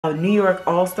New York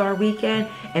All-Star weekend,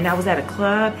 and I was at a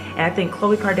club, and I think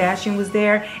Khloe Kardashian was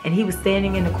there, and he was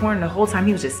standing in the corner the whole time.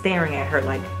 He was just staring at her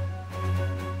like,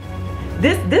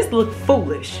 this looked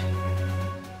foolish.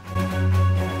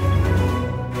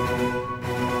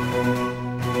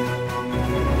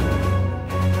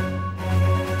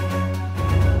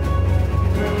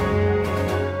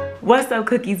 What's up,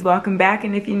 cookies? Welcome back,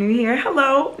 and if you're new here,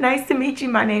 hello, nice to meet you.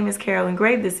 My name is Carolyn.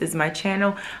 This is my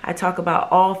channel. I talk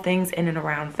about all things in and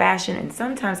around fashion, and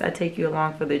sometimes I take you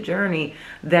along for the journey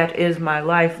that is my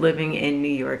life living in New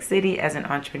York City as an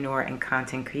entrepreneur and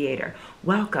content creator.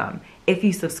 Welcome. If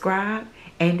you subscribe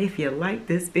and if you like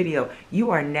this video, you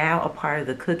are now a part of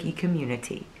the cookie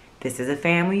community. This is a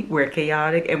family, we're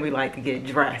chaotic, and we like to get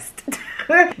dressed.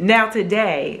 Now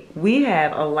today, we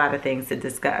have a lot of things to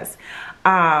discuss.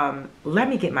 Let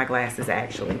me get my glasses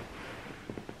actually.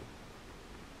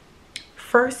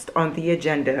 First on the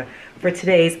agenda for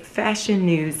today's fashion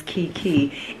news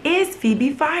key is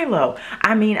Phoebe Philo.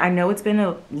 I mean, I know it's been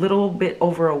a little bit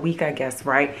over a week, I guess,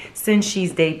 right? Since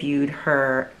she's debuted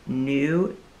her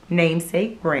new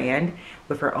namesake brand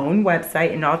with her own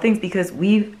website and all things, because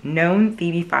we've known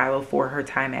Phoebe Philo for her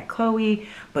time at Chloe,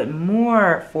 but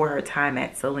more for her time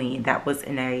at Celine. That was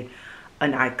in an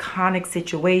iconic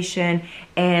situation,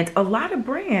 and a lot of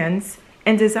brands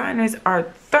and designers are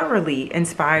thoroughly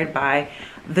inspired by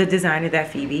the designer that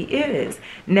Phoebe is.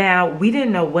 Now, we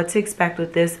didn't know what to expect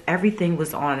with this. Everything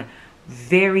was on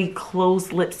very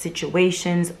closed-lip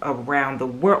situations around the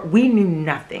world. We knew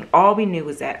nothing. All we knew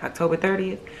was that October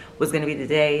 30th was going to be the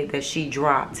day that she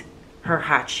dropped her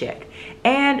hot chick.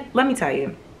 And let me tell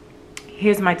you,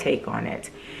 here's my take on it.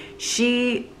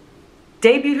 She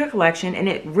debuted her collection, and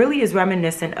it really is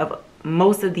reminiscent of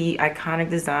most of the iconic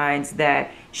designs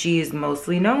that she is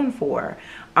mostly known for.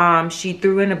 She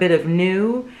threw in a bit of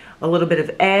new, a little bit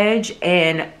of edge,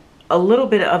 and a little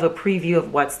bit of a preview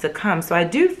of what's to come. So I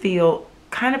do feel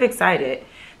kind of excited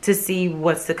to see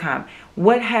what's to come.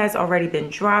 What has already been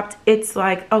dropped, it's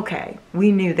like, okay,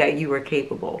 we knew that you were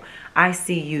capable. I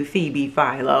see you, Phoebe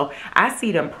Philo. I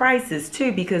see them prices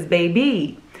too, because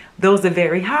baby, those are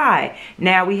very high.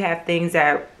 Now we have things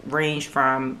that range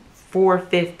from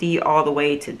 $450 all the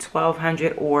way to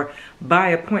 $1,200 or by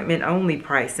appointment only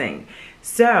pricing.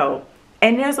 So,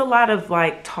 and there's a lot of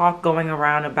like talk going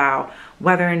around about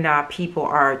whether or not people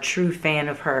are a true fan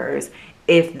of hers.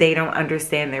 If they don't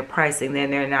understand their pricing, then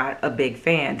they're not a big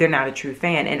fan. They're not a true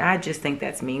fan. And I just think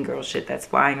that's mean girl shit that's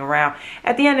flying around.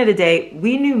 At the end of the day,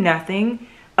 we knew nothing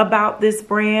about this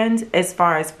brand as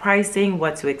far as pricing,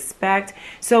 what to expect.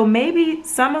 So maybe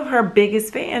some of her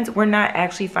biggest fans were not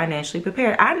actually financially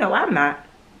prepared. I know I'm not.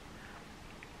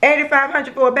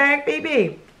 $8,500 for a bag,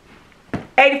 baby.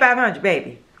 $8,500,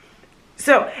 baby.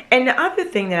 So, and the other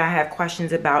thing that I have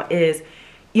questions about is,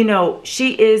 you know,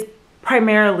 she is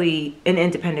primarily an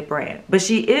independent brand, but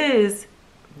she is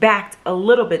backed a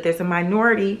little bit. There's a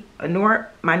minority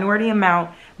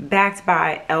amount backed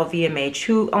by LVMH,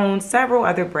 who owns several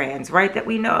other brands, right, that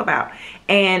we know about.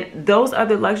 And those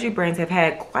other luxury brands have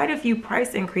had quite a few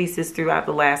price increases throughout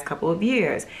the last couple of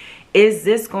years. Is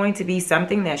this going to be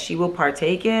something that she will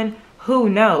partake in? Who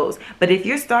knows? But if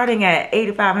you're starting at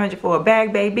 $8,500 for a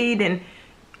bag, baby, then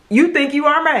you think you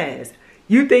are a mess.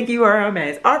 You think you are a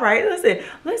mess. All right,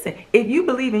 listen. If you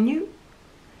believe in you,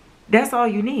 that's all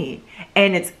you need.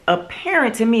 And it's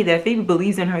apparent to me that Phoebe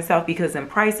believes in herself, because then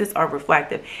prices are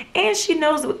reflective. And she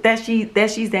knows that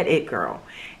she's that it girl.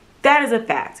 That is a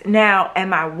fact. Now,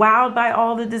 am I wowed by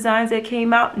all the designs that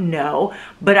came out? No.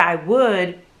 But I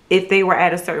would if they were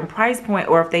at a certain price point,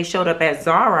 or if they showed up at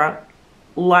Zara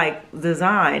like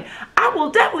design. I will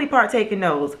definitely partake in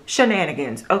those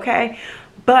shenanigans, okay?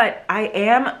 But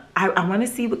I want to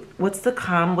see what's to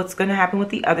come, what's going to happen with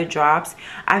the other drops.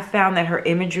 I found that her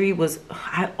imagery was,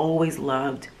 I always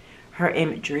loved her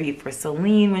imagery for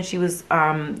Celine when she was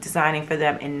designing for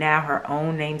them, and now her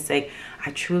own namesake.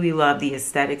 I truly love the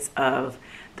aesthetics of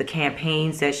the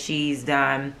campaigns that she's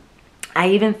done. I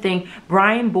even think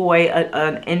Brian Boy,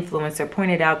 an influencer,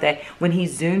 pointed out that when he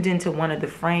zoomed into one of the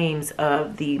frames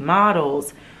of the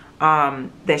models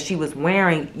that she was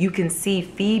wearing, you can see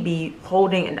Phoebe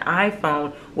holding an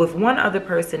iPhone with one other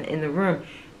person in the room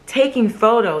taking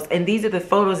photos. And these are the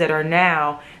photos that are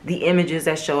now the images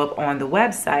that show up on the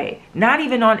website. Not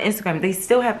even on Instagram. They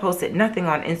still have posted nothing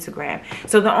on Instagram.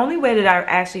 So the only way that I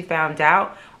actually found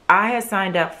out, I had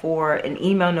signed up for an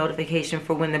email notification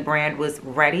for when the brand was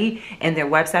ready and their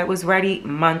website was ready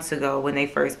months ago when they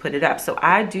first put it up. So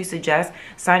I do suggest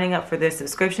signing up for their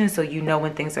subscription so you know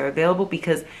when things are available,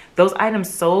 because those items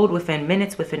sold within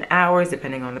minutes, within hours,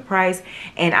 depending on the price.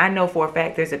 And I know for a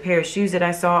fact there's a pair of shoes that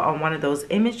I saw on one of those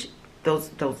image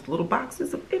those little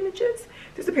boxes of images.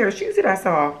 There's a pair of shoes that I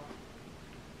saw.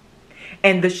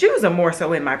 And the shoes are more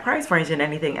so in my price range than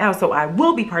anything else. So I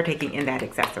will be partaking in that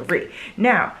accessory.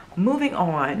 Now, moving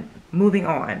on.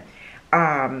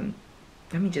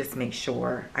 Let me just make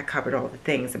sure I covered all the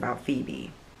things about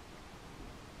Phoebe.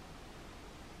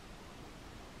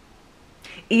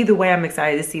 Either way, I'm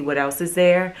excited to see what else is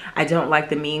there. I don't like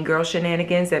the mean girl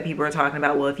shenanigans that people are talking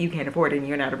about. Well, if you can't afford it, and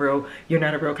you're not a real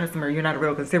customer, you're not a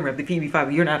real consumer of the Phoebe Philo,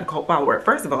 you're not a cult follower.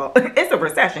 First of all, it's a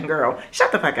recession, girl.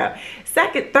 Shut the fuck up.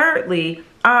 Thirdly,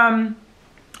 I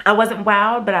wasn't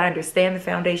wowed, but I understand the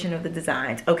foundation of the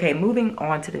designs. Okay, moving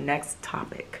on to the next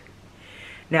topic.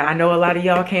 Now, I know a lot of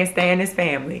y'all can't stand this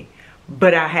family.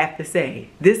 But I have to say,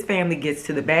 this family gets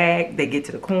to the bag, they get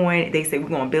to the coin, they say we're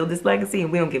gonna build this legacy,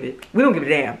 and we don't give a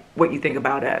damn what you think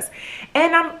about us.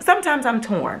 And sometimes I'm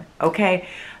torn, okay?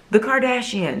 The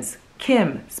Kardashians,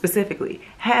 Kim specifically,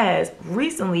 has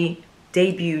recently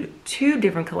debuted 2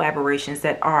 different collaborations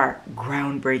that are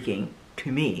groundbreaking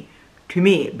to me.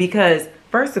 Because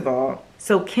first of all,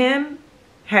 so Kim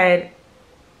had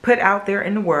put out there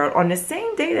in the world on the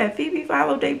same day that Phoebe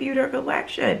Philo debuted her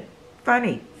collection.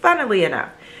 Funnily enough,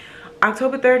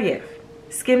 October 30th,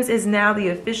 Skims is now the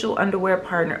official underwear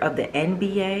partner of the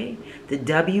NBA, the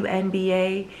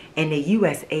WNBA, and the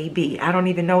USAB. I don't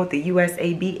even know what the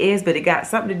USAB is, but it got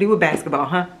something to do with basketball,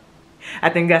 huh? I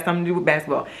think it got something to do with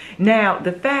basketball. Now,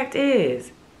 the fact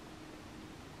is,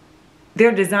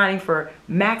 they're designing for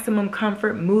maximum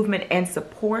comfort, movement, and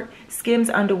support. Skims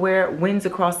underwear wins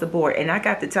across the board. And I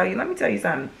got to tell you, let me tell you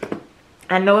something.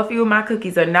 I know a few of my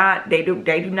cookies are not, they do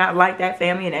not like that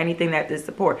family and anything that they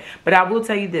support. But I will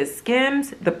tell you this, Skims,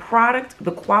 the product,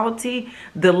 the quality,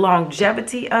 the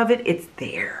longevity of it, it's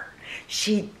there.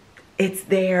 It's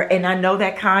there. And I know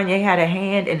that Kanye had a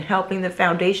hand in helping the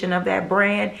foundation of that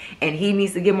brand, and he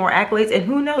needs to get more accolades. And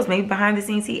who knows, maybe behind the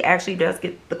scenes, he actually does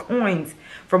get the coins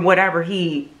from whatever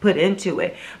he put into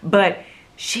it. But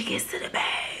she gets to the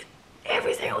bag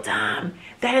every single time.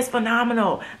 That is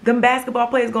phenomenal. Them basketball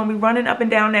players gonna be running up and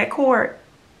down that court,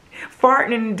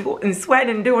 farting and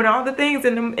sweating and doing all the things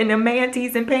in the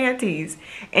manties and panties.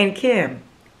 And Kim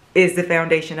is the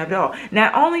foundation of it all.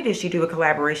 Not only did she do a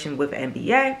collaboration with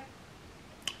NBA,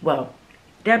 well,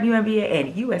 WNBA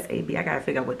and USAB, I gotta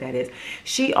figure out what that is.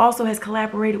 She also has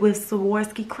collaborated with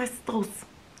Swarovski crystals.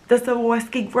 The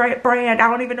Swarovski brand. I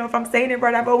don't even know if I'm saying it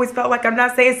right. I've always felt like I'm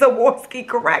not saying Swarovski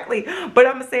correctly, but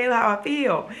I'm saying how I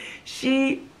feel.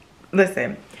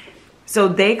 Listen, so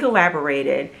they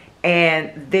collaborated,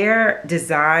 and their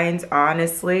designs,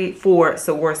 honestly, for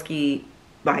Swarovski,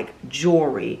 like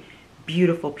jewelry,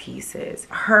 beautiful pieces.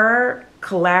 Her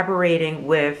collaborating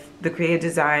with the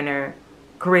creative director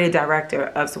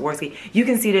of Swarovski, you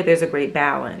can see that there's a great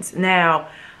balance. Now,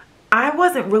 I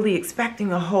wasn't really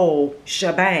expecting a whole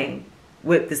shebang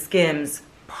with the Skims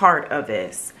part of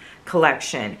this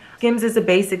collection. Skims is a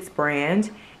basics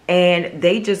brand, and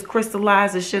they just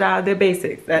crystallized the shit out of their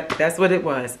basics. That's what it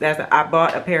was. I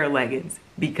bought a pair of leggings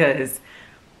because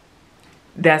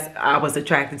I was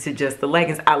attracted to just the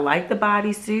leggings. I like the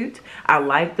bodysuit. I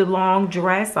like the long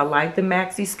dress. I like the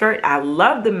maxi skirt. I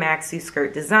love the maxi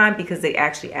skirt design because they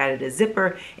actually added a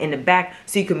zipper in the back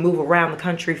so you can move around the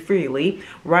country freely,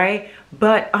 right?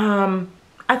 But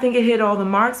I think it hit all the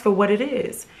marks for what it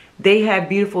is. They have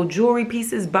beautiful jewelry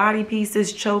pieces, body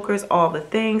pieces, chokers, all the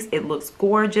things. It looks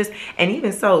gorgeous. And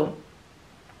even so,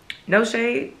 no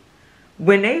shade,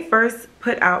 when they first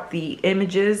put out the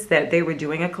images that they were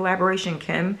doing a collaboration,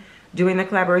 Kim doing the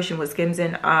collaboration with Skims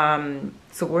and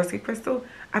Swarovski crystal,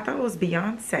 I thought it was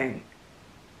Beyonce.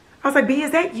 I was like, B,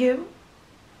 is that you?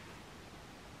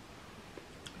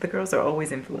 The girls are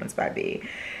always influenced by B.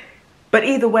 But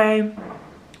either way,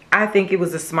 I think it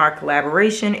was a smart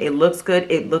collaboration. It looks good.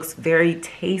 It looks very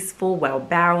tasteful, well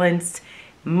balanced.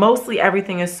 Mostly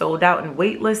everything is sold out and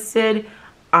waitlisted.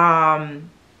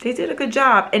 They did a good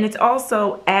job. And it's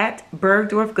also at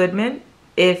Bergdorf Goodman.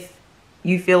 If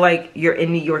you feel like you're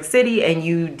in New York City and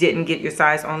you didn't get your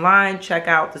size online, check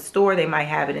out the store. They might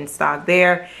have it in stock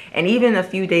there. And even a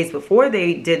few days before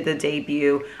they did the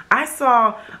debut, I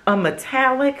saw a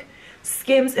metallic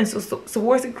Skims and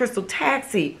Swarovski crystal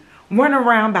taxi run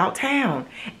around about town.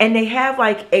 And they have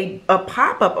like a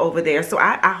pop-up over there. So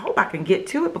I hope I can get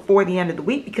to it before the end of the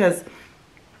week because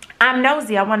I'm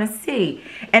nosy. I want to see,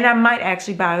 and I might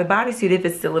actually buy the bodysuit if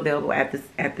it's still available at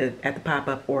the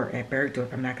pop-up or at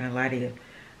Bergdorf. I'm not gonna lie to you.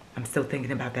 I'm still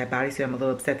thinking about that bodysuit. I'm a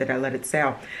little upset that I let it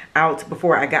sell out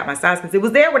before I got my size because it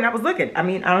was there when I was looking. I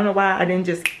mean, I don't know why I didn't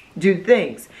just do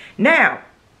things. Now,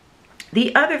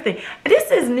 the other thing, this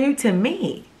is new to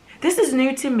me. This is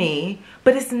new to me,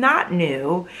 but it's not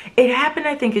new. It happened,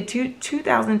 I think, in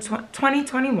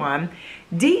 2021.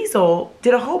 Diesel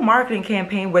did a whole marketing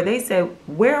campaign where they said,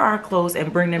 wear our clothes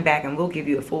and bring them back and we'll give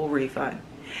you a full refund.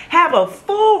 Have a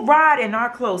full ride in our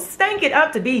clothes, stank it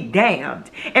up to be damned,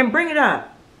 and bring it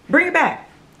up. Bring it back.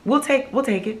 We'll take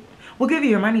it. We'll give you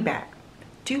your money back.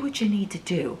 Do what you need to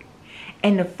do.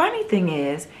 And the funny thing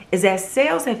is that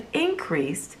sales have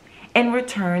increased and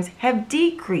returns have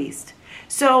decreased.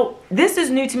 So this is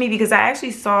new to me because I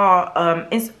actually saw an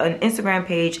Instagram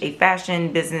page, a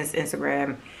fashion business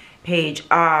Instagram page,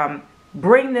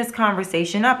 bring this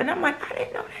conversation up. And I'm like, I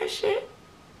didn't know that shit.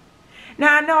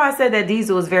 Now, I know I said that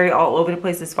Diesel is very all over the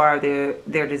place as far as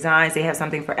their designs. They have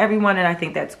something for everyone, and I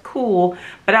think that's cool.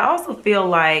 But I also feel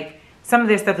like some of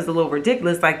their stuff is a little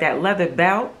ridiculous, like that leather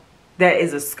belt that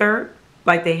is a skirt.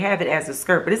 Like they have it as a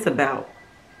skirt, but it's a belt.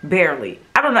 Barely.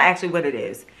 I don't know actually what it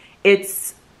is.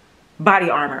 It's body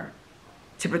armor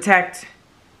to protect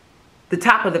the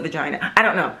top of the vagina. I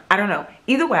don't know.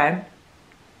 Either way,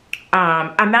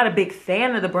 I'm not a big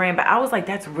fan of the brand, but I was like,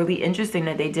 that's really interesting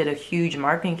that they did a huge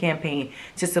marketing campaign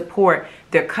to support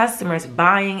their customers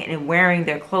buying and wearing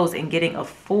their clothes and getting a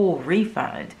full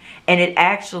refund. And it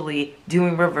actually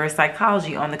doing reverse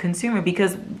psychology on the consumer,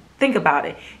 because think about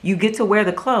it. You get to wear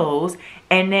the clothes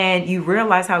and then you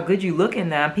realize how good you look in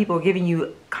them. People are giving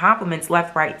you compliments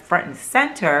left, right, front, and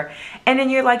center. And then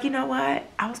you're like, you know what?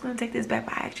 I was going to take this back,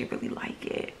 but I actually really like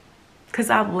it because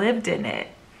I've lived in it.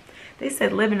 They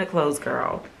said, live in the clothes,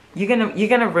 girl. You're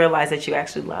gonna realize that you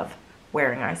actually love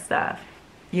wearing our stuff.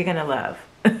 You're gonna love.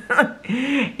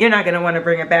 You're not gonna want to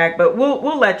bring it back, but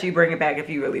we'll let you bring it back if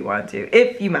you really want to.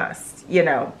 If you must, you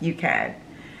know, you can.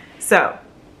 So,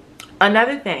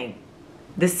 another thing,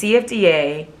 the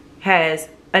CFDA has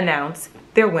announced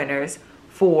their winners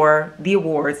for the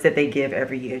awards that they give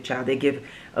every year, child. They give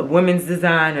a women's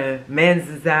designer, men's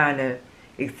designer,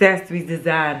 accessories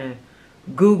designer,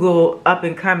 Google up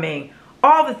and coming,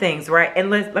 all the things, right?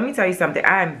 And let me tell you something.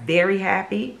 I am very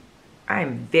happy. I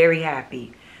am very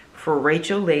happy for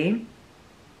Rachel Lee.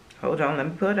 Hold on, let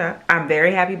me put it up. I'm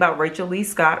very happy about Rachel Lee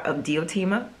Scott of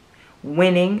Diotima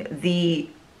winning the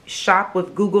Shop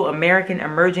with Google American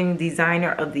Emerging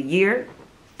Designer of the Year.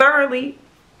 Thoroughly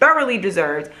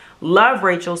deserved. Love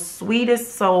Rachel,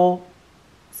 sweetest soul.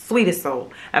 Sweetest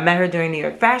soul. I met her during New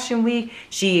York Fashion Week.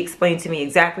 She explained to me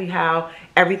exactly how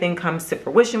everything comes to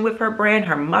fruition with her brand.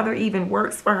 Her mother even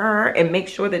works for her and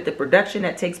makes sure that the production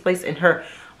that takes place in her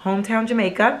hometown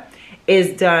Jamaica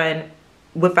is done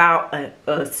without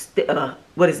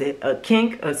what is it, a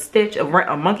kink, a stitch, a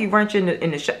monkey wrench in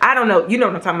the I don't know, you know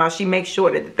what I'm talking about. She makes sure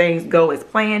that the things go as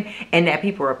planned and that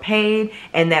people are paid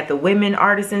and that the women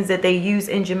artisans that they use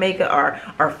in Jamaica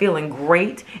are feeling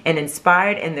great and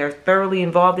inspired and they're thoroughly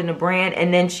involved in the brand.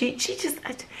 And then she just,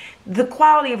 the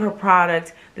quality of her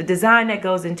product, the design that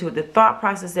goes into it, the thought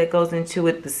process that goes into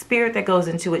it, the spirit that goes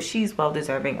into it, she's well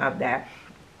deserving of that.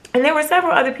 And there were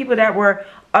several other people that were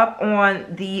up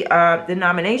on the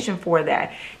nomination for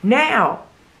that. Now,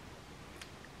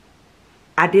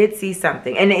 I did see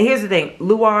something, and here's the thing,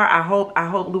 Luar. I hope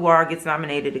Luar gets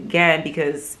nominated again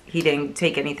because he didn't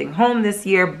take anything home this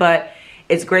year. But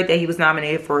it's great that he was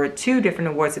nominated for 2 different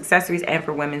awards, accessories and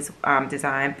for women's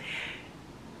design.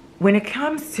 When it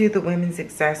comes to the women's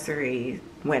accessories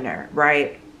winner,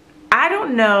 right? I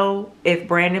don't know if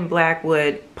Brandon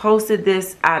Blackwood posted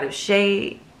this out of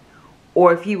shade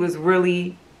or if he was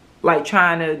really like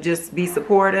trying to just be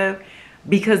supportive,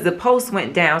 because the post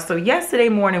went down. So yesterday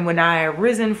morning when I had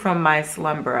risen from my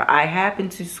slumber, I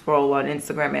happened to scroll on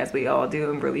Instagram, as we all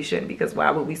do, and really shouldn't, because why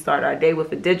would we start our day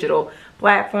with a digital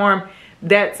platform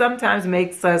that sometimes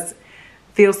makes us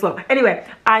feel slow? Anyway,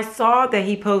 I saw that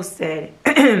he posted,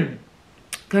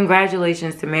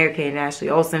 congratulations to Mary Kay and Ashley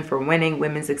Olsen for winning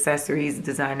Women's Accessories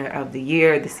Designer of the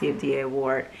Year, the CFDA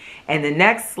award. And the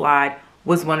next slide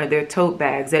was one of their tote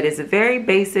bags. That is a very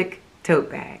basic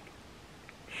tote bag.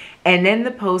 And then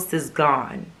the post is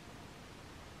gone.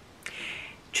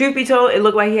 Truth be told, it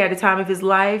looked like he had the time of his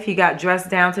life. He got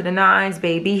dressed down to the nines,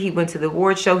 baby. He went to the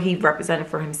award show. He represented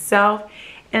for himself.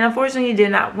 And unfortunately, he did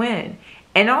not win.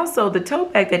 And also, the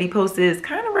tote bag that he posted is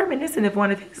kind of reminiscent of one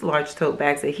of his large tote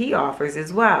bags that he offers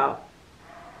as well.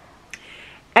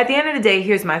 At the end of the day,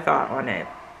 here's my thought on it.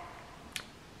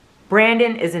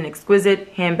 Brandon is an exquisite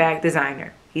handbag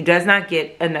designer. He does not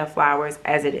get enough flowers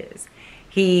as it is.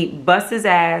 He busts his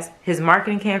ass. His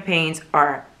marketing campaigns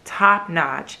are top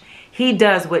notch. He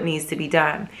does what needs to be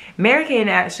done. Mary Kay and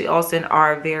Ashley Olsen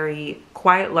are very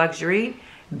quiet luxury,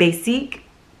 basic,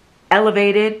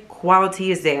 elevated,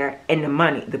 quality is there, and the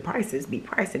money, the prices be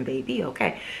pricing, baby,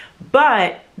 okay.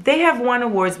 But they have won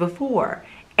awards before.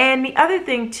 And the other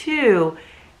thing too,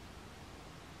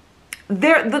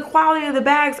 the quality of the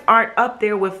bags aren't up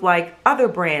there with like other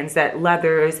brands that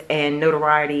leathers and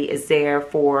notoriety is there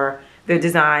for their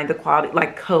design, the quality,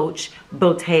 like Coach,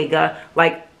 Bottega.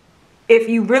 Like, if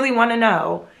you really want to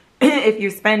know if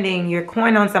you're spending your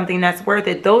coin on something that's worth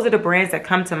it, those are the brands that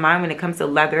come to mind when it comes to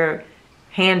leather,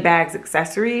 handbags,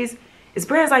 accessories. It's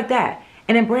brands like that.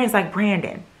 And then brands like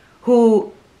Brandon,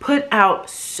 who put out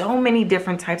so many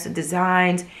different types of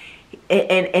designs,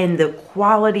 and the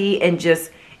quality and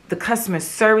just the customer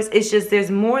service. It's just,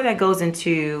 there's more that goes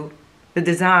into the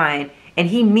design, and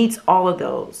he meets all of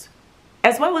those,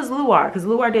 as well as Luar, because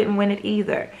Luar didn't win it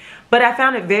either. But I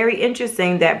found it very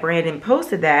interesting that Brandon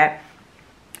posted that,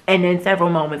 and then several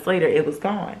moments later it was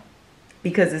gone,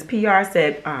 because his PR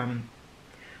said,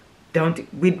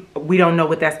 we don't know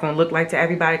what that's going to look like to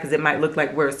everybody, because it might look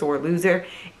like we're a sore loser,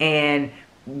 and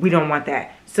we don't want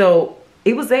that. So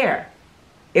it was there.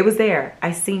 It was there.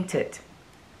 I seen it.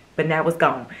 But now it's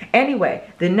gone.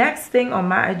 Anyway, the next thing on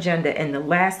my agenda, and the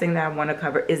last thing that I want to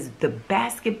cover, is the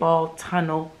basketball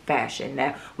tunnel fashion.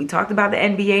 Now, we talked about the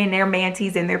NBA and their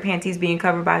mantees and their panties being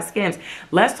covered by skims.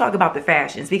 Let's talk about the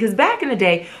fashions, because back in the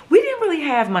day, we didn't really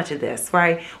have much of this,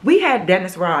 right? We had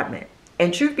Dennis Rodman.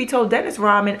 And truth be told, Dennis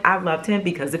Rodman, I loved him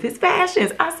because of his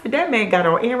fashions. I said, that man got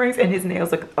on earrings and his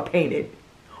nails are painted.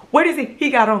 What is he?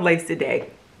 He got on lace today.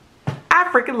 I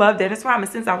freaking love Dennis Rodman.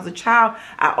 Since I was a child,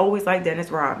 I always liked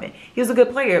Dennis Rodman. He was a good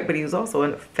player, but he was also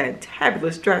a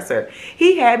fantabulous dresser.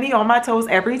 He had me on my toes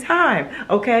every time,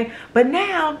 okay? But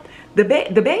now, the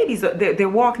babies, they're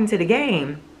walking to the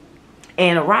game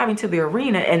and arriving to the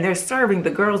arena, and they're serving the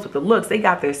girls with the looks. They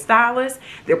got their stylists.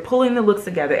 They're pulling the looks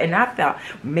together. And I thought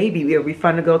maybe it would be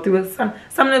fun to go through some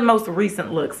of the most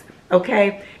recent looks.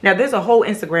 Okay, now there's a whole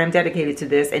Instagram dedicated to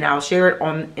this, and I'll share it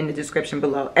in the description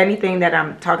below. Anything that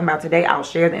I'm talking about today, I'll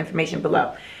share the information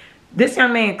below. This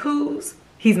young man, Kuz,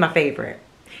 he's my favorite.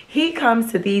 He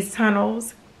comes to these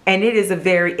tunnels, and it is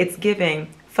it's giving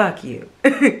fuck you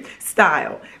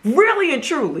style. Really and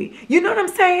truly. You know what I'm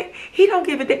saying? He don't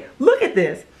give a damn. Look at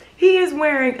this. He is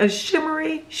wearing a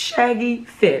shimmery, shaggy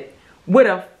fit with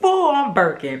a full-on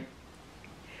Birkin.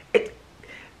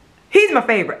 He's my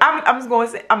favorite. I'm just going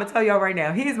to say, I'm going to tell y'all right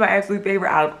now, he is my absolute favorite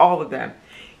out of all of them.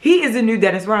 He is the new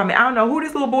Dennis Rodman. I don't know who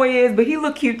this little boy is, but he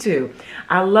look cute too.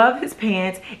 I love his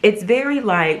pants. It's very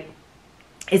light.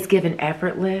 It's giving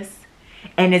effortless.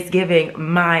 And it's giving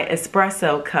my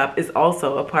espresso cup is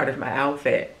also a part of my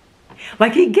outfit.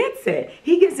 Like, he gets it.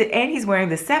 He gets it. And he's wearing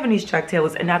the 70s Chuck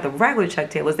Taylors and not the regular Chuck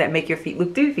Taylors that make your feet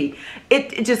look doofy.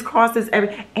 It just crosses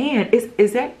every... And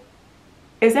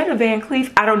is that a Van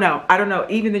Cleef? I don't know. I don't know.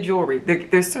 Even the jewelry.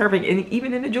 They're serving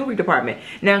even in the jewelry department.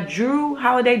 Now, Drew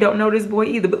Holiday don't know this boy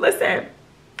either. But listen,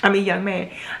 I mean, young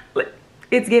man.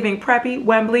 It's giving preppy,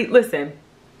 Wembley. Listen,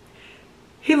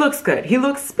 he looks good. He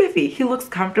looks spiffy. He looks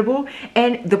comfortable.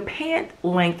 And the pant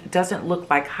length doesn't look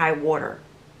like high water.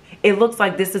 It looks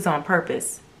like this is on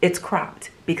purpose. It's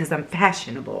cropped because I'm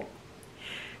fashionable.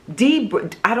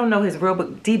 I don't know his real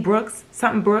book. D Brooks,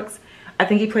 something Brooks. I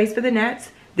think he plays for the Nets.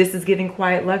 This is giving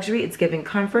quiet luxury. It's giving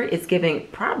comfort. It's giving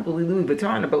probably Louis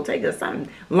Vuitton or Bottega or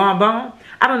something. Lanvin.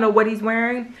 I don't know what he's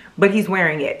wearing, but he's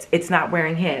wearing it. It's not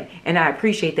wearing him. And I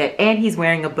appreciate that. And he's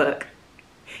wearing a book.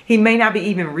 He may not be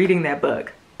even reading that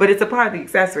book, but it's a part of the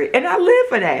accessory. And I live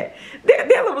for that.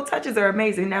 Their little touches are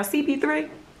amazing. Now, CP3,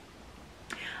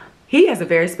 he has a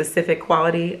very specific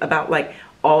quality about like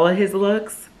all of his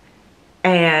looks.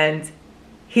 And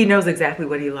he knows exactly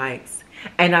what he likes.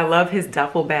 And I love his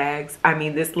duffel bags. I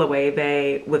mean, this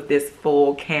Loewe with this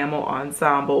full camel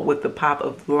ensemble with the pop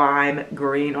of lime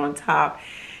green on top.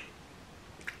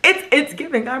 It's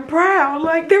giving, I'm proud.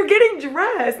 Like, they're getting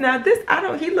dressed. Now this,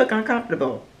 he look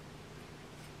uncomfortable.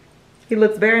 He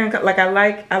looks very uncomfortable.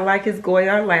 Like, I like his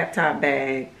Goyard laptop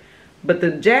bag. But the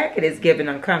jacket is giving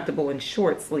uncomfortable and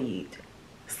short sleeved.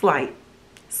 Slight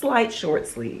short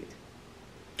sleeved.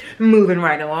 Moving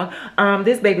right along.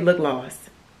 This baby look lost.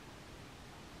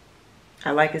 I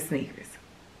like his sneakers,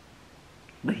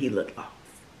 but he looked lost.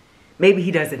 Maybe he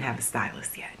doesn't have a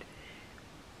stylist yet.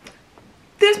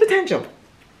 There's potential.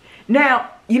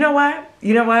 Now, you know what?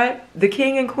 You know what? The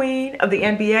king and queen of the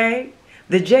NBA,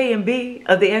 the J and B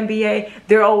of the NBA,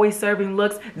 they're always serving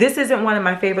looks. This isn't one of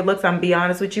my favorite looks. I'm gonna be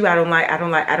honest with you. I don't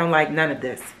like none of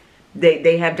this.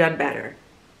 They have done better.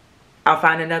 I'll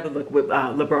find another look with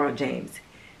LeBron James.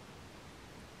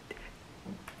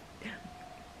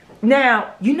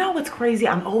 Now, you know what's crazy?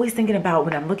 I'm always thinking about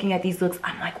when I'm looking at these looks,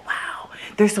 I'm like, wow,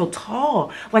 they're so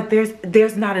tall. Like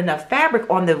there's not enough fabric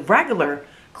on the regular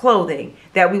clothing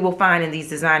that we will find in these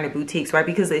designer boutiques, right?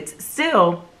 Because it's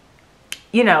still,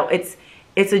 you know,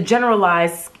 it's a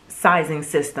generalized sizing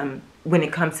system when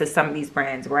it comes to some of these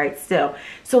brands, right? Still.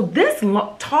 So this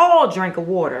tall drink of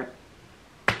water,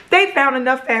 they found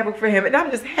enough fabric for him, and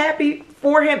I'm just happy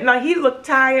for him. Now, he looked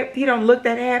tired. He don't look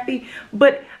that happy,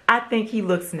 but I think he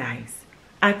looks nice.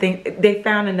 I think they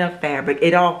found enough fabric.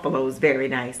 It all flows very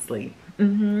nicely.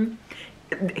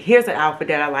 Here's an outfit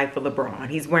that I like for LeBron.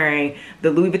 He's wearing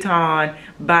the Louis Vuitton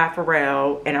by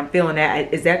Pharrell, and I'm feeling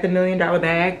that. Is that the $1 million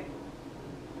bag?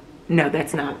 No,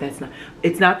 that's not. That's not.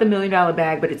 It's not the $1 million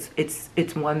bag, but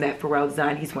it's one that Pharrell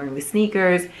designed. He's wearing the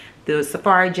sneakers, the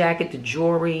safari jacket, the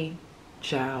jewelry.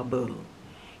 Child, boo.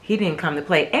 He didn't come to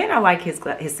play. And I like his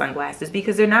sunglasses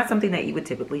because they're not something that you would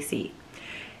typically see.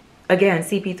 Again,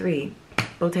 CP3,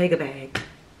 Bottega bag.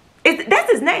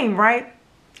 That's his name, right?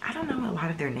 I don't know a lot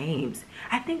of their names.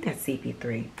 I think that's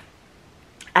CP3.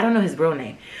 I don't know his real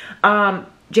name.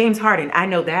 James Harden, I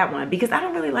know that one because I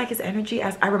don't really like his energy.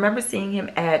 I remember seeing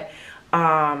him at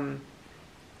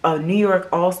a New York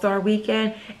All-Star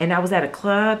weekend, and I was at a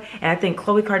club, and I think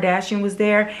Khloe Kardashian was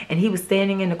there, and he was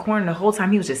standing in the corner the whole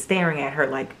time. He was just staring at her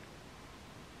like,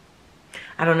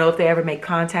 I don't know if they ever made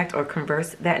contact or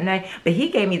converse that night, but he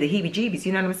gave me the heebie-jeebies,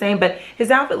 you know what I'm saying? But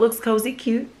his outfit looks cozy,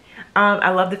 cute. I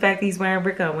love the fact that he's wearing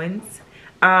Rick Owens.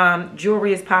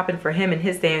 Jewelry is popping for him and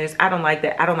his standards. I don't like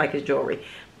that. I don't like his jewelry,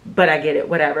 but I get it,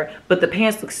 whatever. But the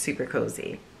pants look super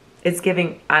cozy. It's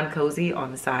giving I'm cozy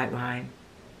on the sideline.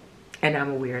 And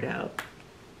I'm a weirdo.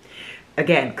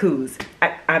 Again, coos.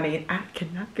 I mean, I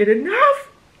cannot get enough.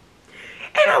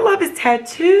 And I love his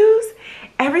tattoos.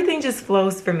 Everything just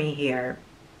flows for me here.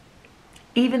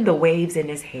 Even the waves in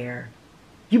his hair.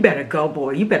 You better go,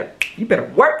 boy. You better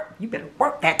work. You better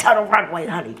work that tunnel runway,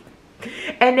 honey.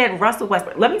 And then Russell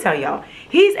Westbrook. Let me tell y'all,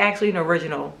 he's actually an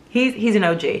original. He's an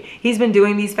OG. He's been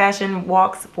doing these fashion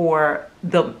walks for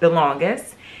the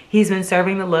longest. He's been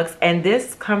serving the looks, and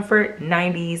this comfort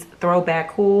 90s throwback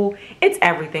cool, it's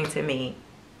everything to me.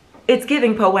 It's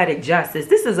giving poetic justice.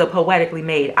 This is a poetically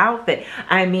made outfit.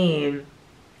 I mean,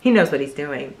 he knows what he's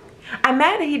doing. I'm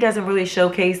mad that he doesn't really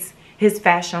showcase his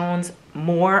fashions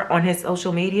more on his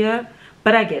social media,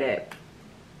 but I get it.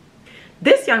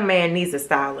 This young man needs a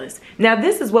stylist. Now,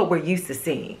 this is what we're used to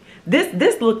seeing.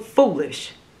 This looked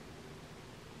foolish.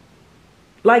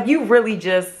 Like you really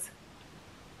just,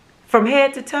 from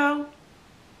head to toe,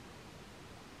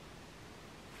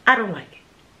 I don't like it.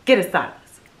 Get a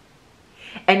stylist.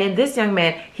 And then this young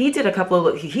man, he did a couple of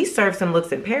looks. He served some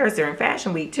looks in Paris during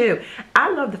Fashion Week too.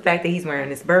 I love the fact that he's wearing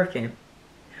this Birkin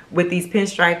with these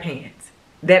pinstripe pants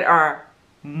that are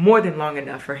more than long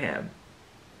enough for him.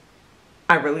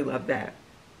 I really love that.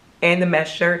 And the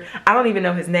mesh shirt. I don't even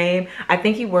know his name. I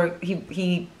think he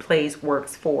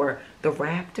works for the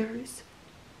Raptors.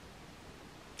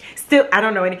 Still, I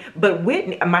don't know any, but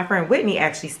Whitney, my friend Whitney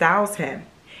actually styles him.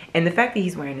 And the fact that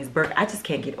he's wearing his Birkin, I just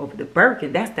can't get over the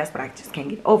Birkin. That's what I just can't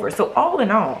get over. So all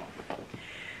in all,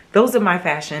 those are my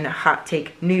fashion hot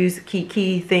take news,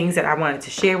 key things that I wanted to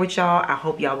share with y'all. I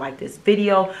hope y'all like this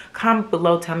video. Comment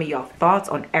below, tell me your thoughts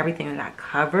on everything that I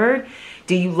covered.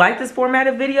 Do you like this format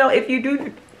of video? If you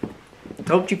do,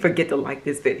 don't you forget to like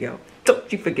this video. Don't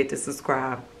you forget to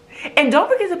subscribe. And don't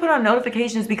forget to put on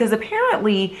notifications because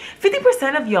apparently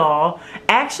 50% of y'all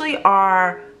actually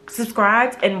are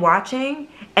subscribed and watching.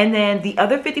 And then the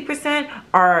other 50%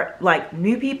 are like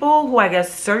new people who I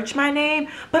guess search my name,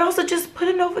 but also just put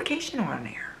a notification on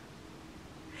there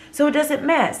so it doesn't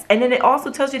mess. And then it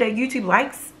also tells you that YouTube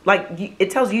likes,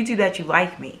 it tells YouTube that you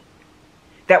like me,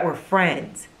 that we're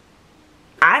friends.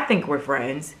 I think we're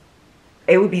friends.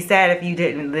 It would be sad if you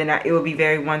didn't. Then it would be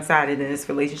very one-sided in this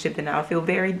relationship. Then I'll feel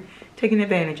very taken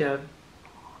advantage of.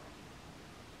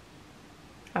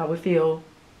 I would feel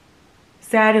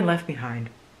sad and left behind.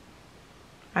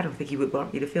 I don't think you would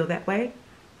want me to feel that way.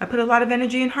 I put a lot of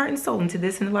energy and heart and soul into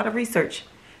this and a lot of research.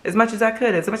 As much as I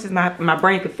could, as much as my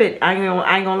brain could fit. I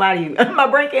ain't gonna lie to you. My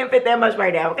brain can't fit that much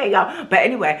right now, okay, y'all? But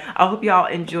anyway, I hope y'all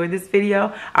enjoyed this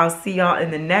video. I'll see y'all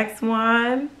in the next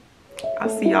one. I'll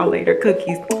see y'all later.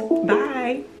 Cookies.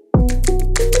 Bye.